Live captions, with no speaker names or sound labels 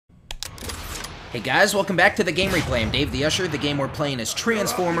Hey guys, welcome back to the Game Replay. I'm Dave the Usher. The game we're playing is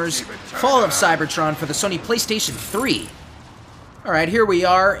Transformers Fall of Cybertron for the Sony PlayStation 3. Alright, here we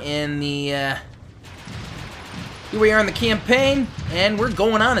are in the campaign, and we're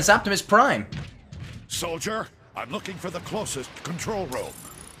going on as Optimus Prime. Soldier, I'm looking for the closest control room.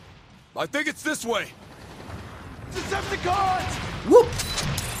 I think it's this way. Decepticons! Whoop!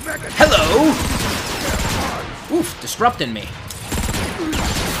 Hello! Oof, disrupting me.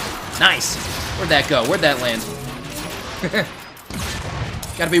 Nice. Where'd that go? Where'd that land?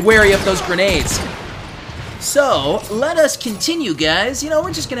 Gotta be wary of those grenades. So, let us continue, guys. You know,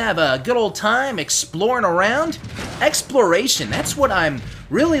 we're just gonna have a good old time exploring around. Exploration, that's what I'm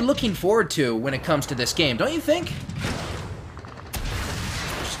really looking forward to when it comes to this game, don't you think?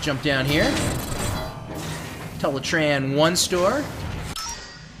 Just jump down here. Teletran 1 store.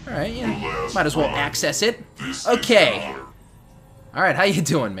 Alright, yeah, might as well access it. Okay. Alright, how you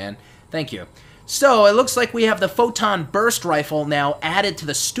doing, man? Thank you. So, it looks like we have the Photon Burst Rifle now added to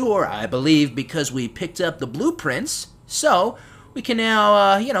the store, I believe, because we picked up the blueprints. So, we can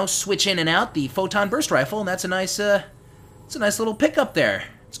now, you know, switch in and out the Photon Burst Rifle, and that's a nice little pickup there.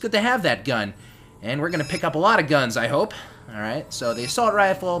 It's good to have that gun. And we're going to pick up a lot of guns, I hope. Alright, so the Assault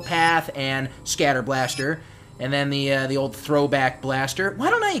Rifle, Path, and Scatter Blaster. And then the old Throwback Blaster. Why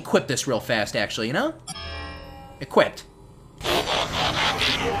don't I equip this real fast, actually, you know? Equipped.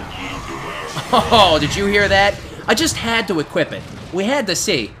 Oh, did you hear that? I just had to equip it. We had to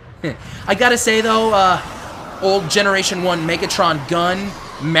see. I gotta say, though, old Generation 1 Megatron gun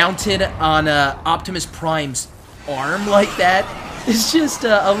mounted on Optimus Prime's arm like that is just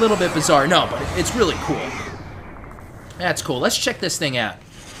a little bit bizarre. No, but it's really cool. That's cool. Let's check this thing out.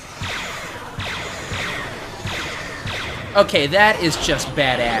 Okay, that is just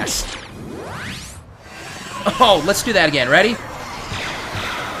badass. Oh, let's do that again. Ready?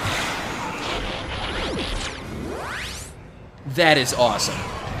 That is awesome.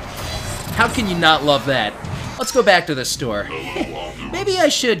 How can you not love that? Let's go back to the store. Maybe I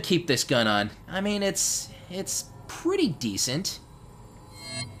should keep this gun on. I mean, it's pretty decent.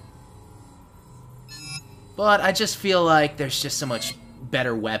 But I just feel like there's just so much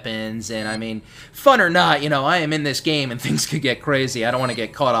better weapons, and I mean, fun or not, you know, I am in this game and things could get crazy. I don't want to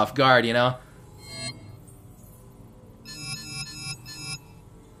get caught off guard, you know?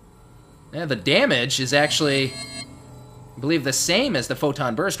 Yeah, the damage is actually, I believe, the same as the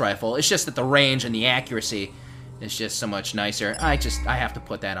Photon Burst Rifle. It's just that the range and the accuracy is just so much nicer. I have to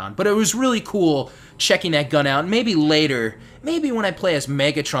put that on. But it was really cool checking that gun out. Maybe later, maybe when I play as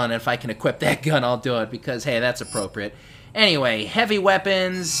Megatron, if I can equip that gun, I'll do it, because, hey, that's appropriate. Anyway, heavy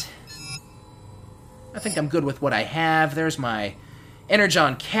weapons. I think I'm good with what I have. There's my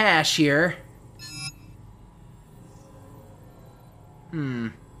Energon cache here.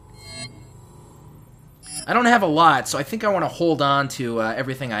 I don't have a lot, so I think I want to hold on to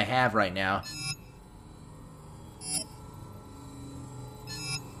everything I have right now.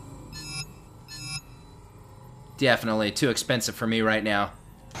 Definitely too expensive for me right now.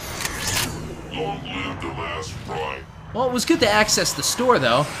 Long live the last Prime. Well, it was good to access the store,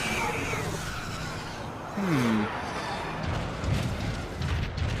 though. I'm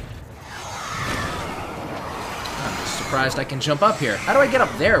surprised I can jump up here. How do I get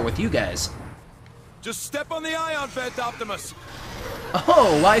up there with you guys? Just step on the ion vent, Optimus.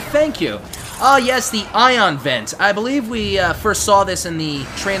 Oh, why, thank you. Ah, yes, the ion vent. I believe we first saw this in the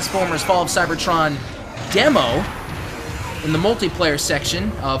Transformers Fall of Cybertron demo in the multiplayer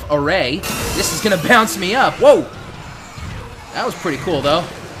section of Array. This is gonna bounce me up. Whoa! That was pretty cool, though.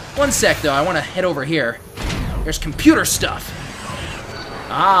 One sec, though. I want to head over here. There's computer stuff.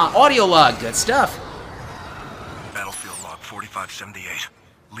 Ah, audio log. Good stuff. Battlefield log 4578.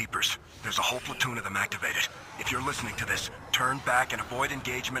 Leapers. There's a whole platoon of them activated. If you're listening to this, turn back and avoid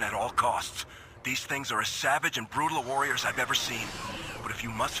engagement at all costs. These things are as savage and brutal warriors I've ever seen. But if you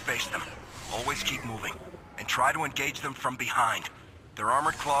must face them, always keep moving. And try to engage them from behind. Their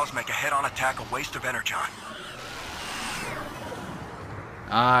armored claws make a head-on attack a waste of Energon.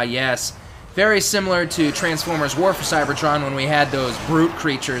 Ah, yes. Very similar to Transformers War for Cybertron when we had those brute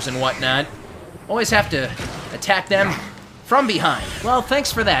creatures and whatnot. Always have to attack them from behind. Well,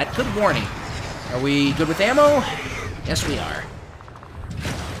 thanks for that. Good warning. Are we good with ammo? Yes, we are.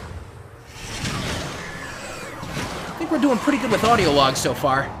 I think we're doing pretty good with audio logs so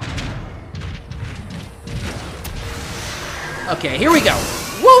far. Okay, here we go.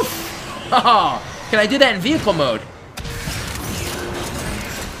 Woof! Oh, can I do that in vehicle mode?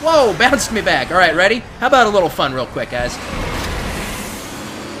 Whoa, bounced me back. All right, ready? How about a little fun real quick, guys?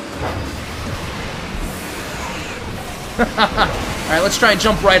 Alright, let's try and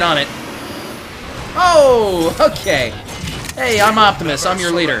jump right on it. Oh, okay. Hey, I'm Optimus. I'm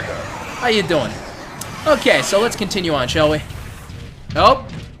your leader. How you doing? Okay, so let's continue on, shall we? Oh.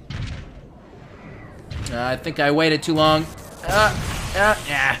 I think I waited too long.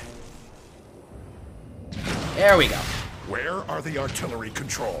 Yeah. There we go. Where are the artillery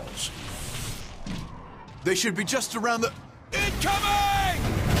controls? They should be just around the... Incoming!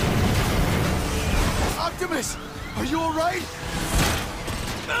 Optimus, are you all right?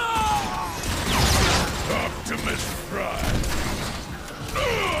 Optimus Prime.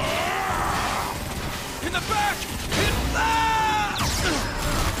 In the back!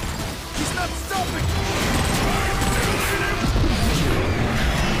 He's not stopping!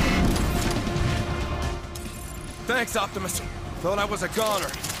 Thanks, Optimus. Thought I was a goner.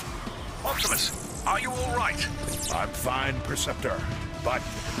 Optimus, are you all right? I'm fine, Perceptor, but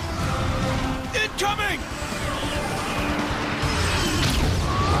Incoming!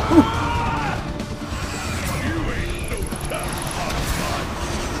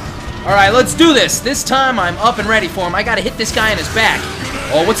 All right, let's do this. This time I'm up and ready for him. I gotta hit this guy in his back.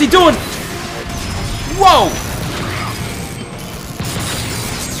 Oh, what's he doing? Whoa!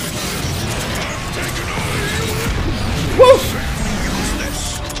 Woo!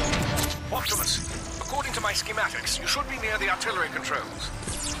 Optimus, according to my schematics, you should be near the artillery controls.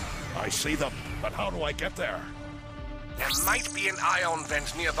 I see them. But how do I get there? There might be an ion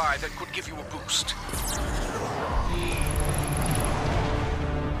vent nearby that could give you a boost.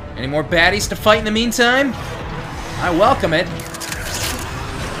 Any more baddies to fight in the meantime? I welcome it.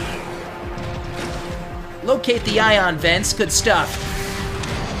 Locate the ion vents. Good stuff.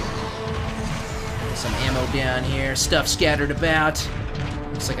 Some ammo down here. Stuff scattered about.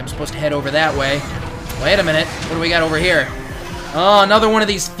 Looks like I'm supposed to head over that way. Wait a minute. What do we got over here? Oh, another one of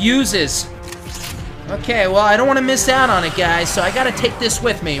these fuses. Okay, well, I don't want to miss out on it, guys, so I gotta take this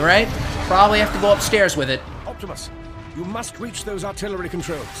with me, right? Probably have to go upstairs with it. Optimus, you must reach those artillery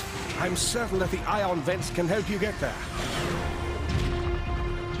controls. I'm certain that the ion vents can help you get there.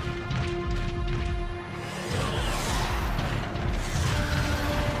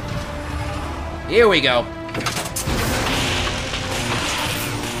 Here we go.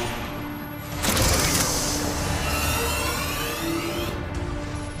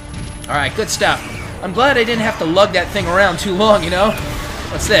 Alright, good stuff. I'm glad I didn't have to lug that thing around too long, you know?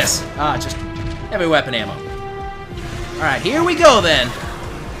 What's this? Ah, just heavy weapon ammo. Alright, here we go then.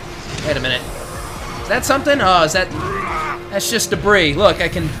 Wait a minute. Is that something? Oh, is that... That's just debris. Look, I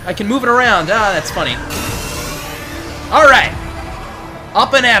can move it around. Ah, that's funny. Alright.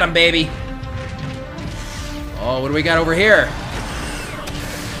 Up and at 'em, baby. Oh, what do we got over here?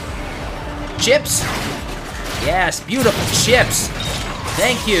 Chips? Yes, beautiful chips.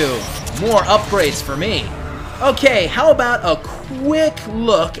 Thank you. More upgrades for me. Okay, how about a quick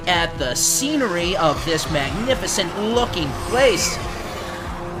look at the scenery of this magnificent looking place?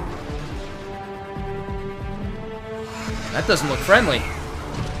 That doesn't look friendly.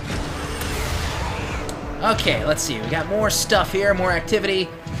 Okay, let's see. We got more stuff here, more activity.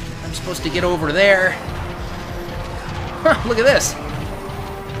 I'm supposed to get over there. Huh, look at this.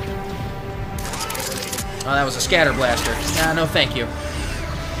 Oh, that was a scatter blaster. Nah, no thank you.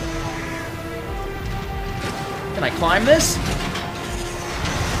 Can I climb this?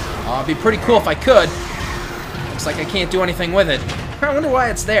 Oh, it'd be pretty cool if I could. Looks like I can't do anything with it. I wonder why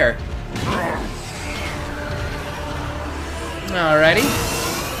it's there. Alrighty.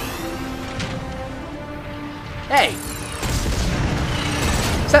 Hey!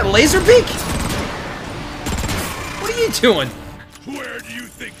 Is that Laserbeak? What are you doing? Where do you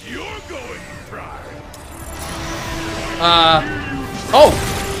think you're going, Prime? Oh!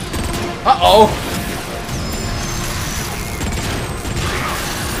 Uh-oh!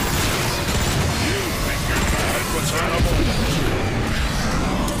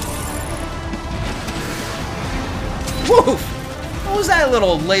 Woof! What was that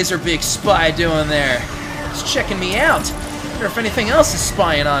little Laserbeak spy doing there? He's checking me out. I wonder if anything else is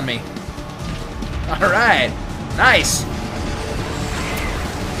spying on me. Alright. Nice.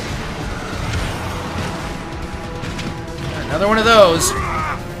 Another one of those.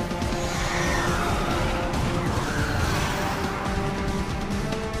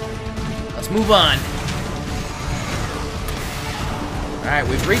 Let's move on. Alright,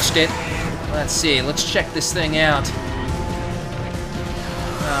 we've reached it. Let's see, let's check this thing out.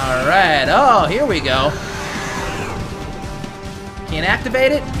 Alright, oh, here we go. Can't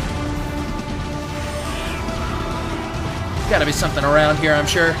activate it? Gotta be something around here, I'm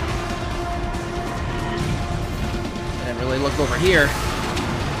sure. I didn't really look over here.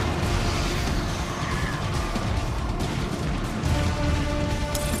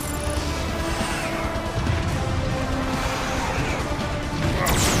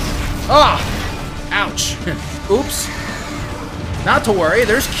 Ah! Ouch. Oops. Not to worry,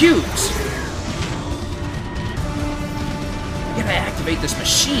 there's cubes. I gotta activate this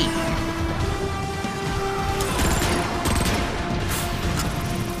machine.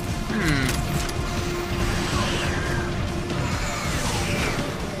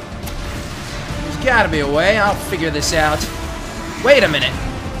 There's gotta be a way. I'll figure this out. Wait a minute.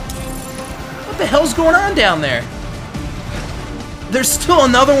 What the hell's going on down there? There's still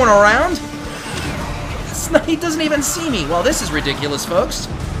another one around? He doesn't even see me. Well, this is ridiculous, folks.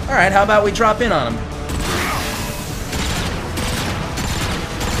 Alright, how about we drop in on him?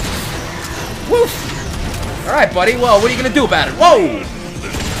 Woof! Alright, buddy. Well, what are you gonna do about it? Whoa!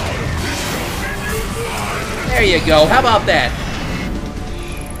 There you go. How about that?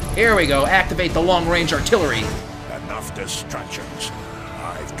 Here we go. Activate the long-range artillery. Enough distractions.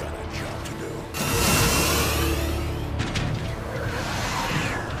 I've got a job to do.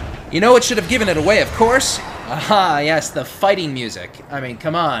 You know it should have given it away, of course. Aha, yes, the fighting music. I mean,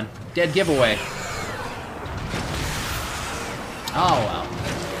 come on. Dead giveaway. Oh, well.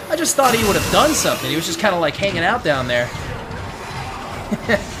 I just thought he would have done something. He was just kind of like hanging out down there.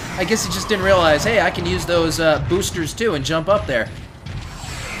 I guess he just didn't realize, hey, I can use those boosters too and jump up there.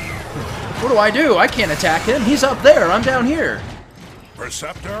 What do? I can't attack him. He's up there. I'm down here.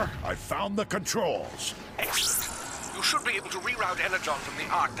 Perceptor, I found the controls. Excellent. You should be able to reroute Energon from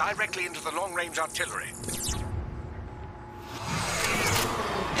the Ark directly into the long-range artillery.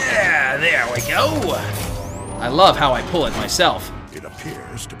 Yeah, there we go. I love how I pull it myself. It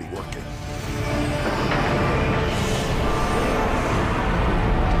appears to be working.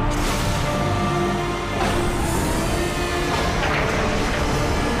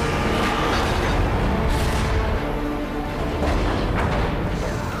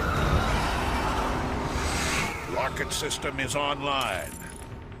 Rocket system is online.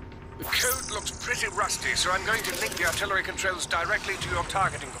 The code looks pretty rusty, so I'm going to link the artillery controls directly to your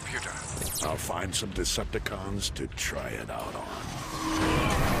targeting computer. I'll find some Decepticons to try it out on.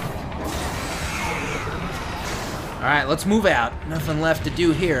 Alright, let's move out. Nothing left to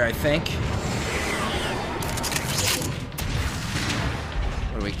do here, I think.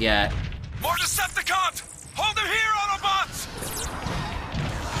 What do we got? More Decepticons! Hold them here, Autobots!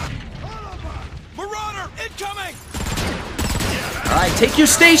 Marauder, incoming! Alright, take your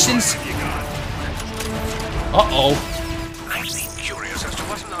stations! Uh-oh. I'm curious as to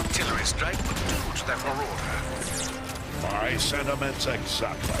what an artillery strike would do to that marauder. My sentiments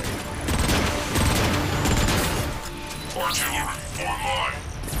exactly. Artillery online.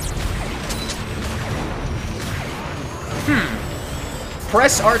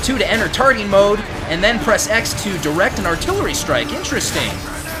 Press R2 to enter targeting mode, and then press X to direct an artillery strike. Interesting.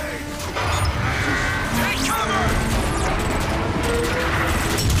 Take cover!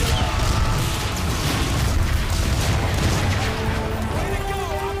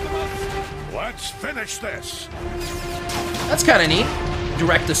 Let's finish this. That's kind of neat.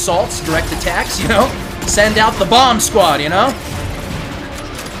 Direct assaults, direct attacks, you know? Send out the bomb squad, you know?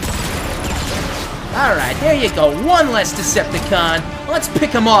 Alright, there you go. One less Decepticon. Let's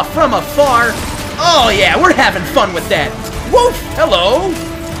pick him off from afar. Oh yeah, we're having fun with that. Woof! Hello!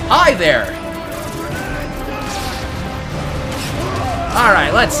 Hi there.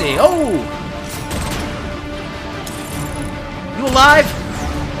 Alright, let's see. Oh! You alive?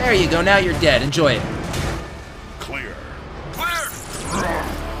 There you go, now you're dead. Enjoy it. Clear. Clear!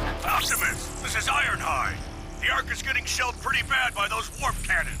 Optimus, this is Ironhide. The Ark is getting shelled pretty bad by those warp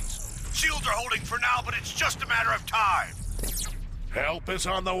cannons. Shields are holding for now, but it's just a matter of time. Help is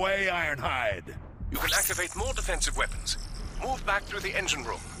on the way, Ironhide. You can activate more defensive weapons. Move back through the engine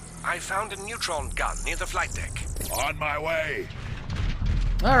room. I found a neutron gun near the flight deck. On my way.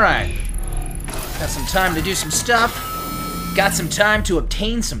 Alright. Got some time to do some stuff. Got some time to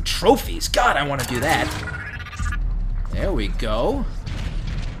obtain some trophies. God, I want to do that. There we go.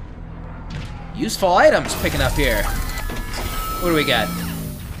 Useful items picking up here. What do we got?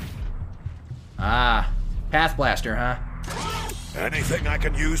 Ah, Path Blaster, huh? Anything I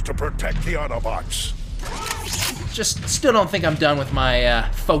can use to protect the Autobots. Just still don't think I'm done with my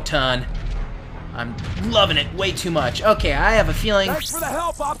photon. I'm loving it way too much. Okay, I have a feeling... Thanks for the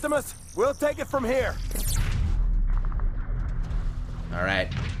help, Optimus! We'll take it from here.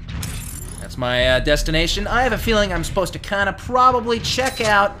 Alright. That's my destination. I have a feeling I'm supposed to kind of probably check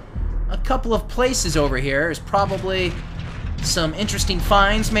out a couple of places over here. There's probably some interesting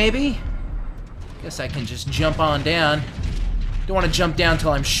finds, maybe? Guess I can just jump on down. Don't want to jump down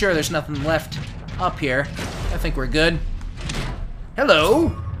till I'm sure there's nothing left up here. I think we're good.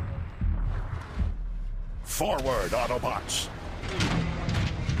 Hello? Forward, Autobots.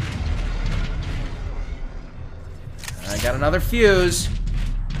 I got another fuse.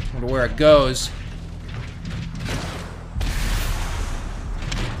 Wonder where it goes.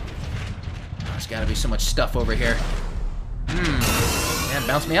 There's gotta be so much stuff over here. And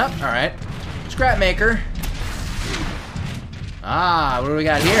bounce me up? Alright. Scrap maker. Ah, what do we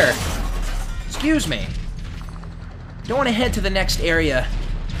got here? Excuse me. Don't want to head to the next area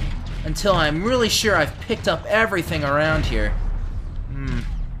until I'm really sure I've picked up everything around here.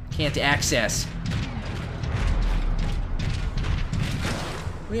 Can't access.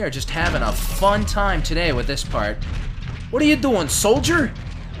 We are just having a fun time today with this part. What are you doing, soldier?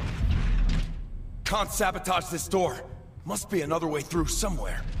 Can't sabotage this door. Must be another way through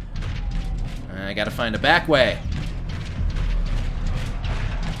somewhere. I gotta find a back way.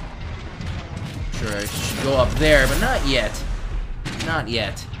 Sure, I should go up there, but not yet. Not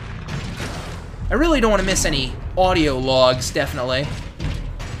yet. I really don't want to miss any audio logs, definitely.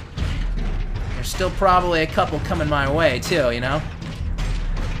 There's still probably a couple coming my way, too, you know?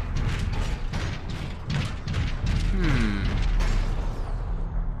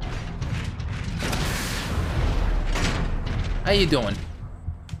 How you doing?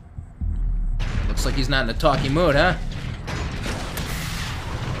 Looks like he's not in a talky mood, huh?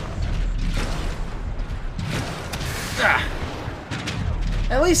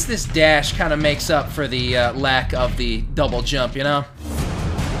 At least this dash kind of makes up for the lack of the double jump, you know?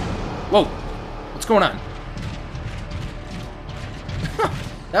 Whoa! What's going on?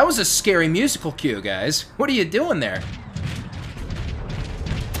 That was a scary musical cue, guys. What are you doing there?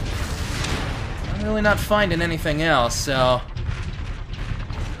 I'm really not finding anything else, so...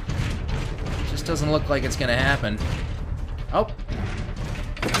 Just doesn't look like it's gonna happen. Oh.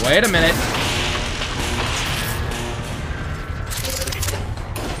 Wait a minute.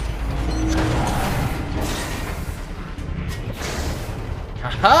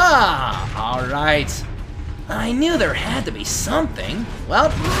 Aha! Alright. I knew there had to be something. Well,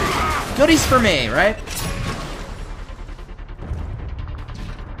 goodies for me, right?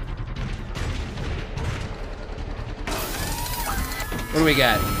 What do we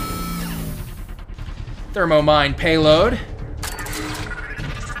got? Thermomine payload.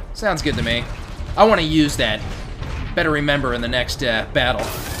 Sounds good to me. I want to use that. Better remember in the next battle.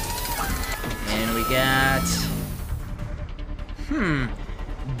 And we got...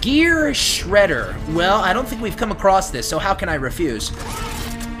 Gear Shredder. Well, I don't think we've come across this, so how can I refuse?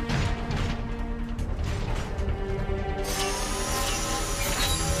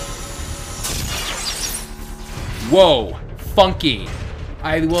 Whoa, funky.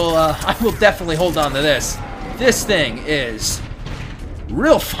 I will definitely hold on to this. This thing is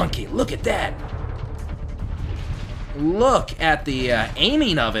real funky. Look at that. Look at the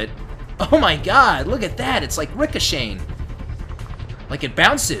aiming of it. Oh my god, look at that. It's like ricocheting. Like it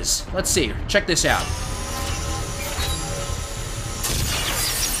bounces. Let's see. Check this out.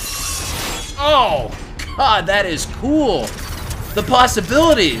 Oh, God, that is cool. The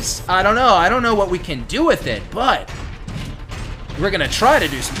possibilities. I don't know. I don't know what we can do with it, but we're going to try to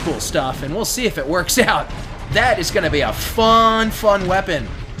do some cool stuff, and we'll see if it works out. That is going to be a fun weapon.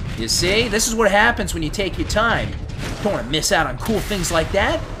 You see? This is what happens when you take your time. Don't want to miss out on cool things like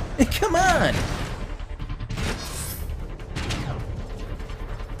that. Come on.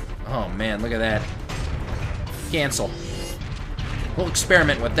 Oh man, look at that. Cancel. We'll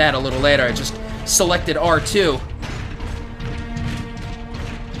experiment with that a little later. I just selected R2.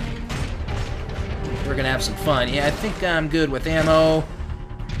 We're gonna have some fun. Yeah, I think I'm good with ammo.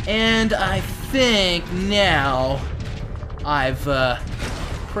 And I think now I've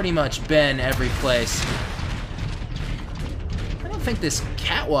pretty much been every place. I don't think this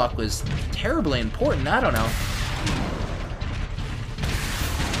catwalk was terribly important. I don't know.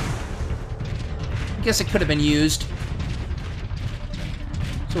 I guess it could have been used.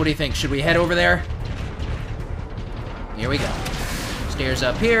 So what do you think? Should we head over there? Here we go. Stairs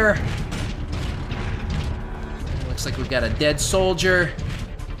up here. Looks like we've got a dead soldier.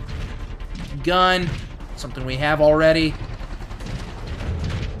 Gun. Something we have already.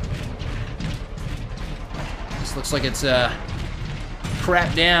 This looks like it's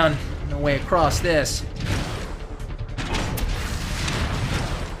crap down. No way across this.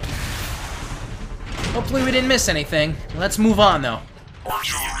 Hopefully we didn't miss anything. Let's move on, though.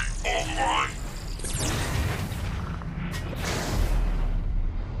 Artillery online.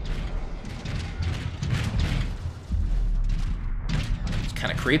 It's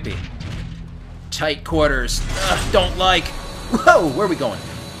kind of creepy. Tight quarters. Ugh, don't like. Whoa, where are we going?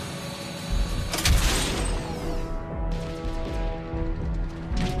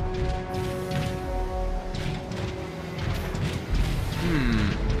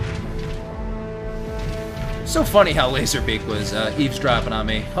 So funny how Laserbeak was eavesdropping on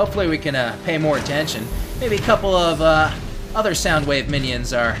me. Hopefully we can pay more attention. Maybe a couple of other Soundwave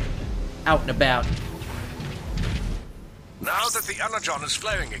minions are out and about. Now that the Energon is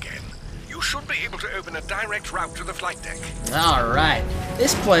flowing again, you should be able to open a direct route to the flight deck. Alright,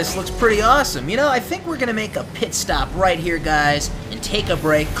 this place looks pretty awesome. You know, I think we're gonna make a pit stop right here, guys, and take a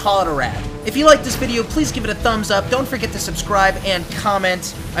break, call it a wrap. If you liked this video, please give it a thumbs up. Don't forget to subscribe and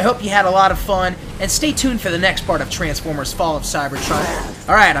comment. I hope you had a lot of fun, and stay tuned for the next part of Transformers Fall of Cybertron.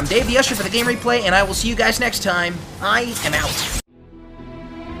 Alright, I'm Dave the Usher for the Game Replay, and I will see you guys next time. I am out.